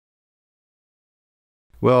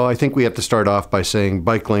Well, I think we have to start off by saying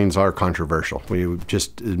bike lanes are controversial. We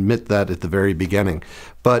just admit that at the very beginning,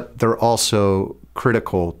 but they're also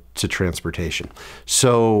critical to transportation.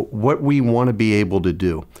 So what we want to be able to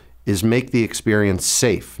do is make the experience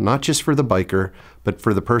safe, not just for the biker, but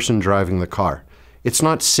for the person driving the car. It's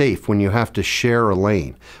not safe when you have to share a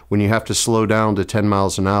lane, when you have to slow down to 10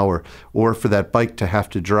 miles an hour, or for that bike to have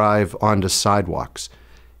to drive onto sidewalks.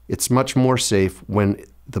 It's much more safe when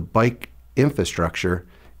the bike infrastructure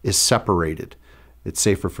is separated. It's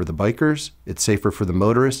safer for the bikers, it's safer for the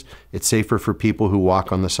motorists, it's safer for people who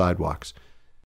walk on the sidewalks.